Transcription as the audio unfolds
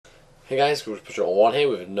Hey guys, we're One here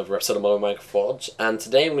with another episode of Minecraft Forge, and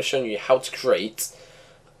today I'm going to show you how to create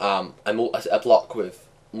a block with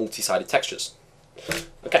multi-sided textures.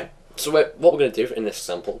 Okay, so what we're going to do in this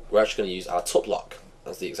example, we're actually going to use our top block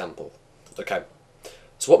as the example. Okay,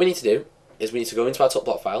 so what we need to do is we need to go into our top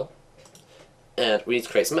block file, and we need to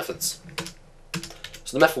create some methods.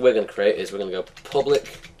 So the method we're going to create is we're going to go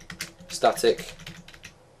public static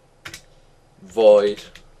void.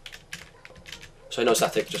 So no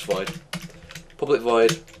static, just void. Public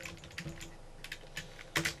void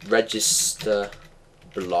register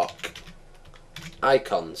block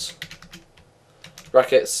icons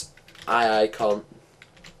brackets icon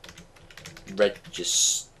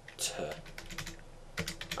register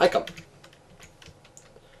icon.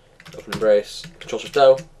 Open brace, Control Shift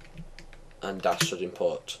O, and dash should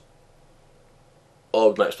import. Oh,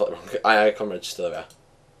 we might have spelled it wrong. Icon register there.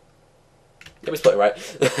 Yeah, we spelled it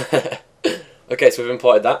right. Okay, so we've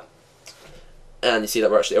imported that, and you see that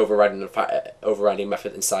we're actually overriding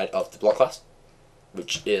method inside of the block class,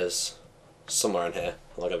 which is somewhere in here.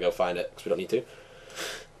 I'm not gonna go find it because we don't need to.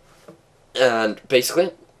 And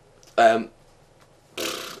basically, we're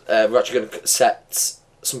actually going to set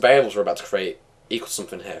some variables we're about to create equal to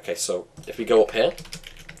something here. Okay, so if we go up here,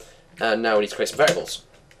 and now we need to create some variables.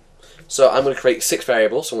 So I'm going to create 6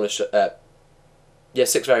 variables. So I'm going to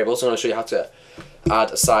 6 variables. I'm going to show you how to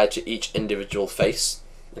add a side to each individual face.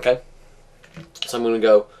 Okay, so I'm going to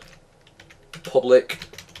go public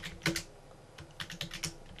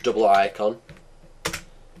double icon, and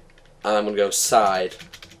I'm going to go side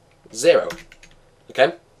 0.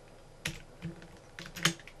 Okay,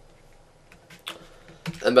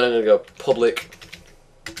 and then I'm going to go public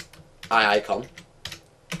icon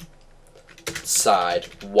side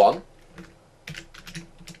 1,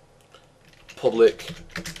 public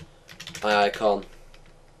icon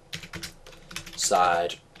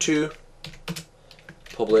side 2,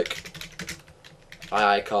 public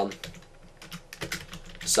icon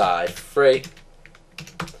side 3,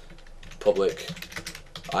 public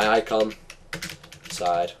icon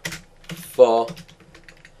side 4,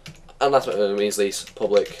 and that's what it means, these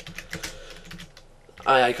public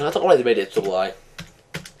icon. I don't know why they made it double I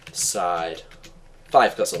side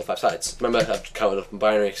 5, because that's all 5 sides. Remember, I've counted up in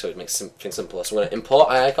binary, so it makes things simpler. So I'm going to import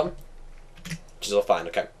icon, which is all fine.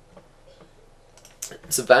 Okay.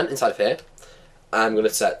 So then inside of here, I'm going to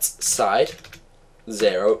set side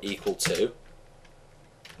 0 equal to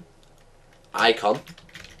icon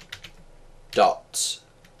dot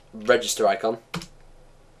register icon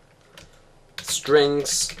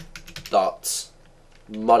strings dot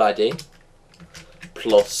mod ID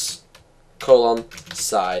plus colon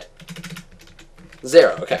side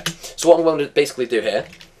 0. Okay, so what I'm going to basically do here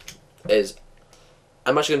is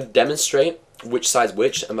I'm actually going to demonstrate which side's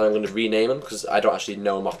which, and then I'm going to rename them because I don't actually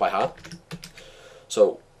know them off by heart.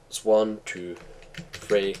 So it's 1, 2,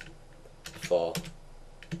 3, 4,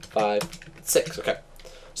 5, 6. Okay,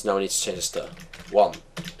 so now we need to change this to 1,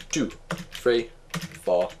 2, 3,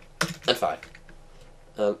 4, and 5.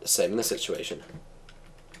 Same in this situation.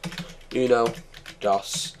 Uno,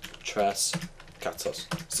 dos, tres, catorce,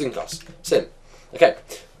 cincos. Sim. Okay,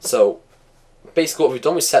 so basically what we've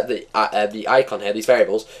done, we set the icon here, these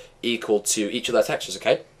variables, equal to each of their textures.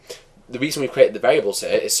 Okay, the reason we created the variables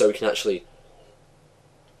here is so we can actually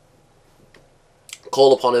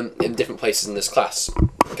call upon them in different places in this class.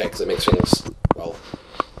 Okay, because it makes things, well,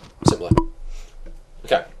 simpler.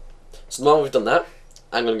 Okay, so now we've done that,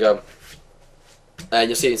 I'm going to go, and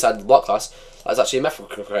you'll see inside the block class, that's actually a method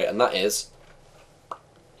we can create, and that is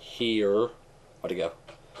here. Where'd it go?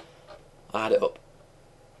 I had it up.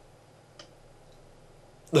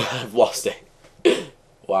 I've lost it.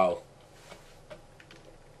 Wow.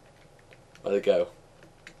 Where'd it go?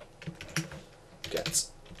 Get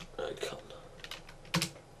icon.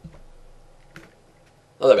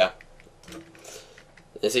 Oh, there we are.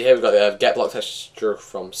 You see here we've got the get block texture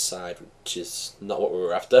from side, which is not what we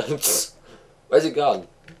were after. Where's it gone?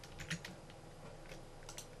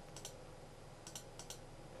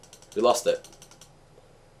 We lost it.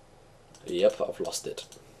 Yep, I've lost it.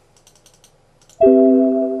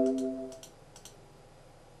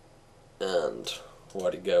 And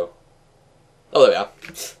where'd it go? Oh, there we are.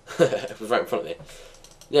 It was right in front of me.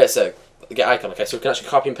 Yeah, so the get icon. Okay, so we can actually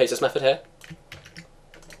copy and paste this method here.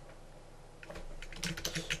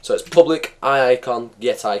 So it's public icon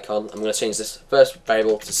get icon. I'm going to change this first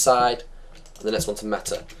variable to side, and the next one to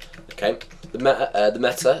meta. Okay. The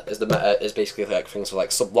meta is basically like things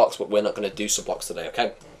like subblocks, but we're not going to do subblocks today.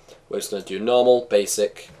 Okay. We're just going to do normal,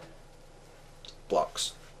 basic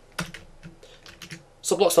blocks.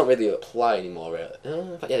 Subblocks don't really apply anymore, really.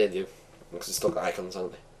 Yeah, they do, because it's still got icons,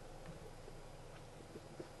 haven't they?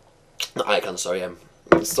 Not icons, sorry.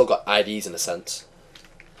 It's still got IDs in a sense,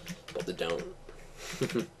 but they don't.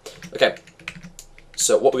 Okay,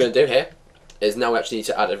 so what we're going to do here is now we actually need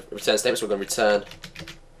to add a return statement. So we're going to return,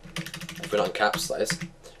 if we're not in caps, that is,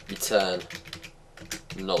 return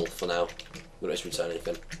null for now. We don't need to return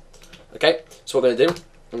anything. Okay, so what we're going to do,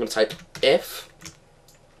 I'm going to type if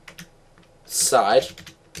side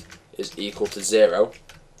is equal to 0,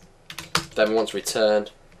 then we want to return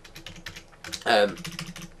the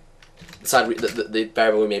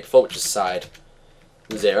variable we made before, which is side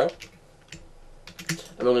 0, and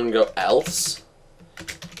we're going to go else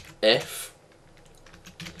if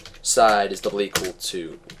side is double equal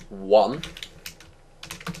to 1.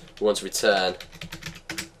 We want to return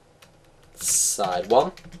side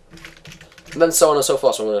 1, and then so on and so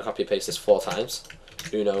forth. So I'm going to copy and paste this 4 times.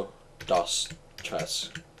 Uno, dos,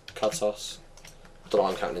 tres, cuatro. Don't know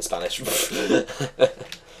why I'm counting in Spanish. We're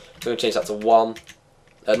going to change that to 1.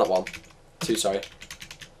 Not 1. 2, sorry.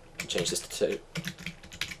 Change this to 2.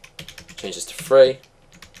 Change this to 3.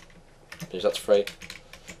 Change that to 3.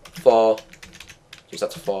 4. Change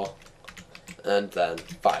that to 4. And then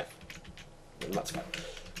 5. And that's 5.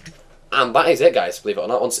 And that is it, guys, believe it or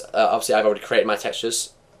not. Once, obviously, I've already created my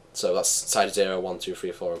textures. So that's side 0, 1, 2,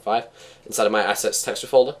 3, 4, and 5. Inside of my assets texture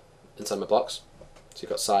folder, inside my blocks. So you've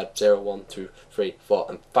got side 0, 1, 2, 3, 4,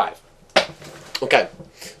 and 5. Okay,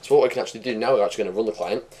 so what we can actually do now, we're actually going to run the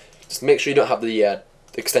client. Just make sure you don't have the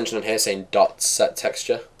extension on here saying .set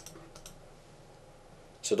texture.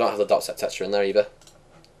 So don't have the .set texture in there either.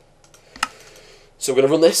 So we're going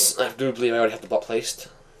to run this. I do believe I already have the block placed.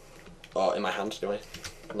 Or in my hand, anyway,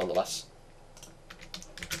 nonetheless.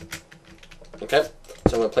 Okay,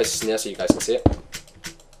 so I'm going to place this in there so you guys can see it.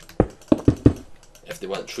 If there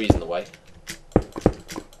weren't trees in the way.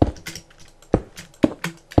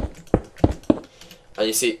 And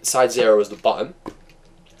you see, side 0 is the bottom,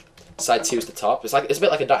 side 2 is the top. It's a bit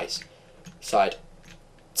like a dice. Side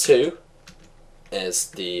 2 is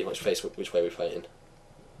the which way we're pointing.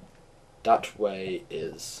 That way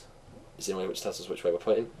is the way which tells us which way we're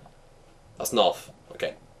pointing. That's north.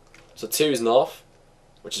 Okay, so 2 is north,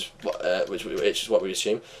 which is what we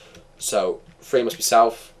assume. So 3 must be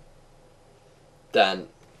south. Then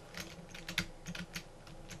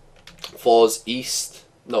 4's east.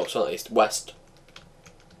 No, it's not east. West.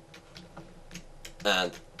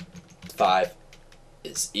 And 5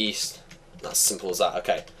 is east. That's simple as that.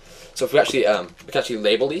 Okay, so if we actually we can actually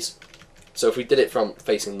label these. So if we did it from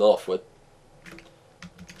facing northward,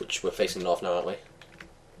 which we're facing north now, aren't we?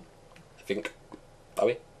 I think. Are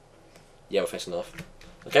we? Yeah, we're facing north.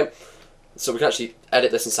 Okay, so we can actually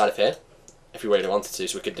edit this inside of here if we really wanted to.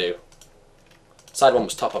 So we could do side 1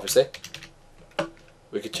 was top, obviously.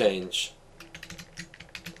 We could change.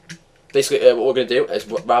 Basically, what we're going to do is,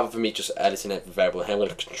 rather than me just editing a variable here, I'm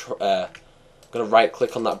going to right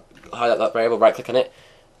click on that, highlight that variable, right click on it,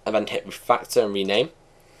 and then hit refactor and rename.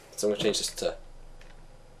 So I'm going to change this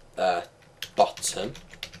to bottom.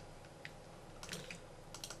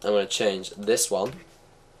 I'm going to change this one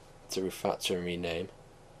to refactor and rename,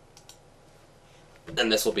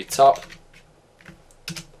 and this will be top.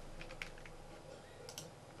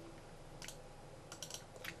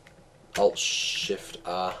 Alt Shift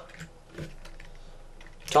R.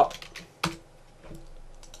 Top.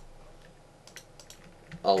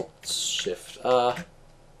 Alt Shift R.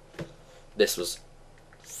 This was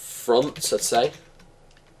front, I'd say.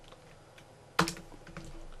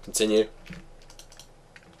 Continue.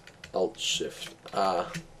 Alt Shift R.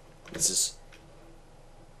 This is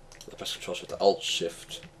the press Control Shift. Alt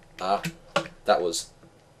Shift R. That was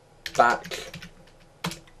back.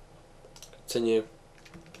 Continue.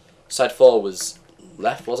 Side 4 was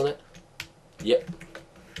left, wasn't it? Yep.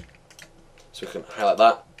 So we can highlight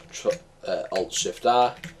that, Alt Shift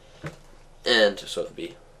R, and so it'll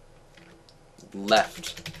be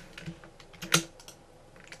left.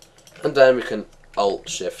 And then we can Alt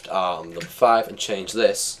Shift R on number 5 and change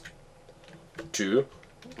this to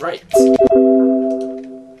right.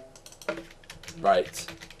 Right.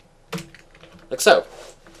 Like so.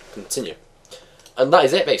 Continue. And that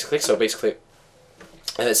is it basically. So basically,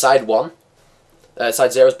 side 1,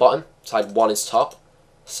 side 0 is bottom, side 1 is top,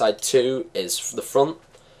 side 2 is the front,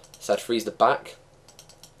 side 3 is the back,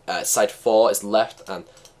 side 4 is left, and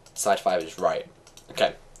side 5 is right.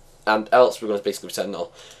 Okay, and else we're going to basically return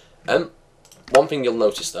null. One thing you'll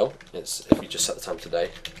notice though is, if you just set the time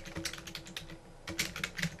today,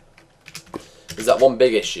 is that one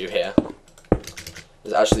big issue here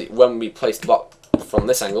is actually when we place the block from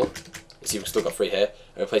this angle, you see we've still got 3 here,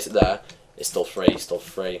 and we place it there, it's still 3, still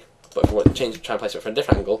 3. But if we want to try and place it from a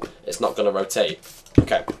different angle, it's not going to rotate.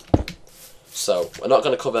 Okay. So we're not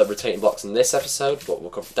going to cover rotating blocks in this episode, but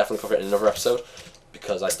we'll definitely cover it in another episode,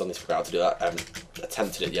 because I still need to figure out how to do that. I haven't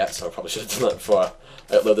attempted it yet, so I probably should have done that before I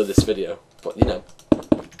uploaded this video. But you know.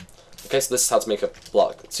 Okay, so this is how to make a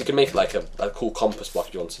block. So you can make it like a cool compass block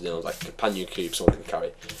if you want to, you know, like a companion cube someone can carry.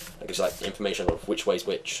 It gives you like information of which way's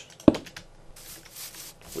which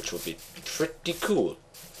would be pretty cool.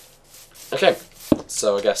 Okay,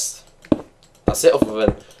 so I guess that's it, other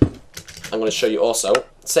than I'm going to show you also,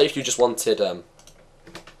 say if you just wanted the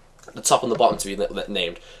top and the bottom to be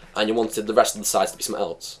named, and you wanted the rest of the sides to be something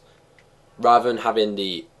else. Rather than having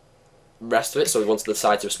the rest of it, so we wanted the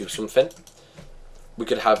sides to be something, we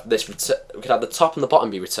could have this. We could have the top and the bottom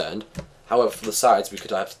be returned. However, for the sides, we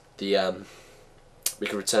could have the we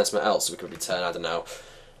could return something else. So we could return, I don't know,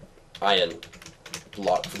 iron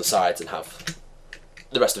block for the sides and have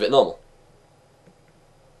the rest of it normal.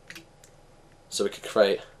 So we could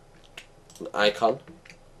create an icon,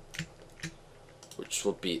 which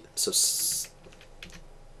will be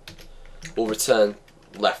we'll return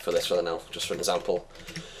left for this right now, just for an example,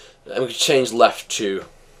 and we could change left to,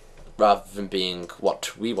 rather than being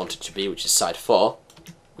what we want it to be, which is side 4,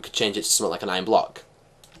 we could change it to something like an iron block.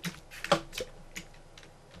 So,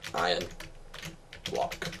 iron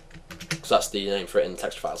block. So that's the name for it in the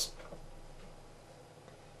texture files.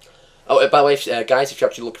 Oh, by the way, guys, if you're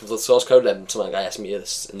actually looking for the source code, then someone asked me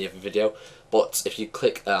this in the other video, but if you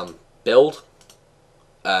click build,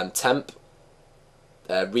 temp,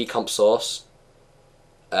 recomp source,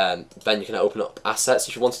 then you can open up assets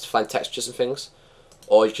if you wanted to find textures and things.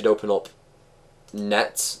 Or you could open up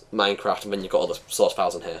net, Minecraft, and then you've got all the source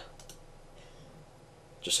files in here.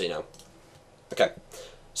 Just so you know. Okay,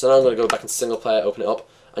 so now I'm going to go back into single player, open it up,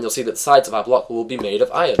 and you'll see that the sides of our block will be made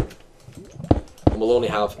of iron. And we'll only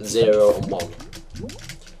have 0 and 1.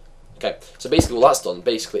 Okay, so basically what that's done,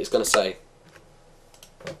 basically it's going to say,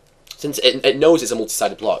 since it knows it's a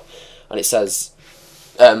multi-sided block, and it says,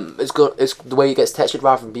 it's the way it gets textured,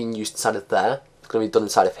 rather than being used inside of there, it's going to be done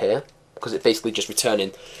inside of here. Because it's basically just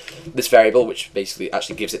returning this variable, which basically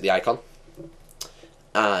actually gives it the icon.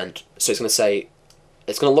 And so it's going to say,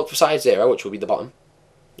 it's going to look for size 0, which will be the bottom.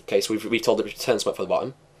 Okay, so we've told it to return something for the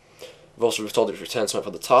bottom. We've also told it to return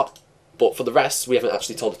something for the top. But for the rest, we haven't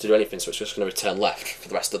actually told it to do anything, so it's just going to return left for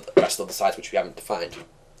the rest of the sides, which we haven't defined.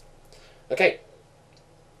 Okay.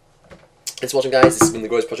 Thanks for watching, guys. This has been the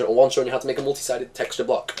Growers Project 1, showing you how to make a multi-sided texture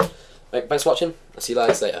block. Right, thanks for watching. I'll see you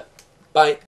guys later. Bye.